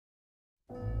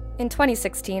In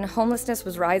 2016, homelessness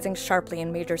was rising sharply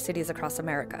in major cities across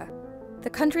America. The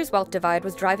country's wealth divide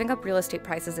was driving up real estate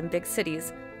prices in big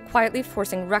cities, quietly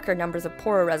forcing record numbers of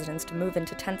poorer residents to move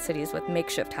into tent cities with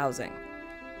makeshift housing.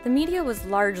 The media was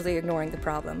largely ignoring the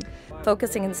problem,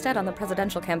 focusing instead on the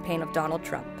presidential campaign of Donald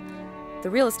Trump. The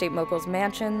real estate mogul's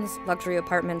mansions, luxury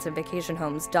apartments, and vacation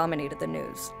homes dominated the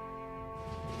news.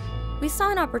 We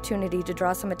saw an opportunity to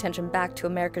draw some attention back to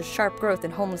America's sharp growth in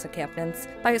homeless encampments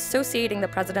by associating the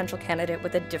presidential candidate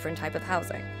with a different type of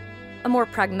housing. A more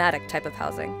pragmatic type of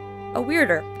housing. A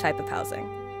weirder type of housing.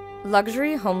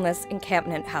 Luxury homeless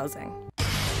encampment housing.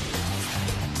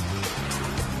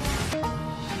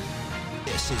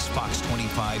 This is Fox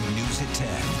 25 News at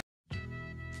 10.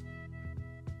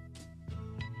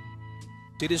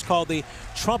 It is called the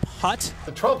Trump Hut.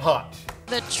 The Trump Hut.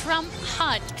 The Trump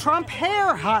Hut. Trump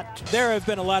Hair Hut. There have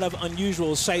been a lot of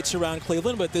unusual sights around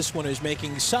Cleveland, but this one is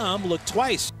making some look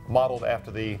twice. Modeled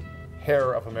after the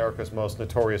hair of America's most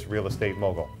notorious real estate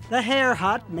mogul. The Hair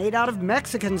Hut, made out of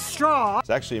Mexican straw. It's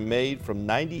actually made from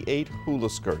 98 hula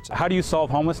skirts. How do you solve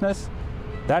homelessness?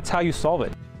 That's how you solve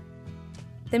it.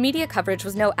 The media coverage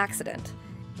was no accident.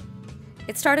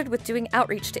 It started with doing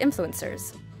outreach to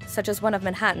influencers, such as one of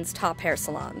Manhattan's top hair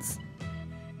salons.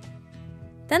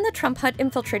 Then the Trump Hut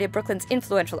infiltrated Brooklyn's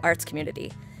influential arts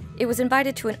community. It was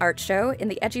invited to an art show in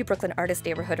the edgy Brooklyn artist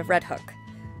neighborhood of Red Hook.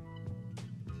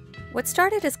 What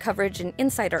started as coverage in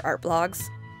insider art blogs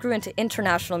grew into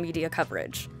international media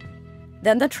coverage.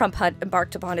 Then the Trump Hut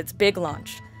embarked upon its big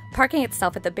launch, parking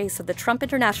itself at the base of the Trump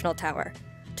International Tower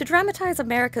to dramatize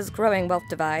America's growing wealth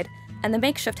divide and the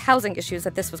makeshift housing issues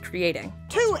that this was creating.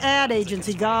 Two ad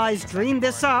agency guys dreamed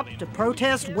this up to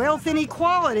protest wealth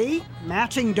inequality,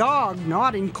 matching dog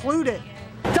not included.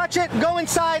 Touch it, go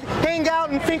inside, hang out,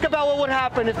 and think about what would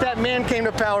happen if that man came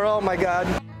to power. Oh my God.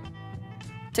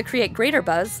 To create greater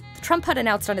buzz, the Trump Hut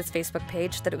announced on its Facebook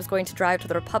page that it was going to drive to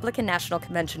the Republican National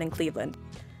Convention in Cleveland.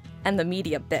 And the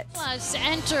media bit. Plus,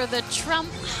 enter the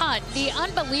Trump Hut, the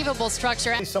unbelievable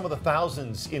structure. Some of the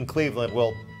thousands in Cleveland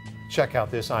will check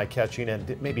out this eye-catching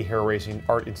and maybe hair-raising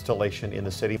art installation in the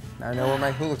city. I know where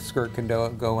my hula skirt can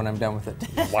go when I'm done with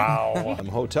it. Wow.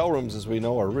 Hotel rooms, as we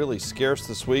know, are really scarce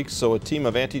this week, so a team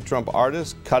of anti-Trump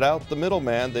artists cut out the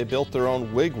middleman. They built their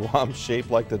own wigwam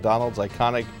shaped like the Donald's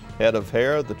iconic head of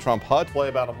hair, the Trump Hut. Play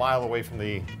about a mile away from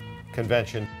the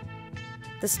convention.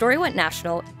 The story went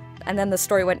national, and then the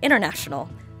story went international.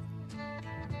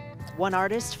 One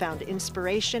artist found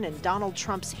inspiration in Donald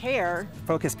Trump's hair.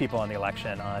 Focus people on the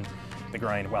election on the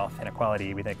growing wealth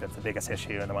inequality. We think that's the biggest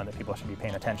issue and the one that people should be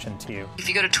paying attention to. If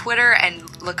you go to Twitter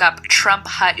and look up Trump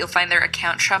Hut, you'll find their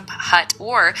account Trump Hut,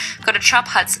 or go to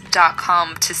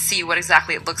TrumpHuts.com to see what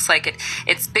exactly it looks like.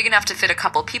 It's big enough to fit a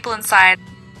couple people inside.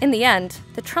 In the end,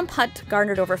 the Trump Hut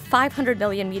garnered over 500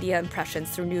 million media impressions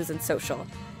through news and social.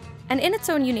 And in its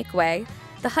own unique way,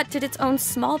 the Hut did its own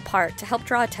small part to help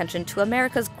draw attention to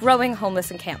America's growing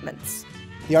homeless encampments.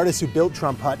 The artists who built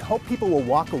Trump Hut hope people will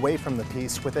walk away from the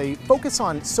piece with a focus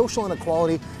on social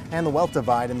inequality and the wealth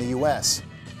divide in the U.S.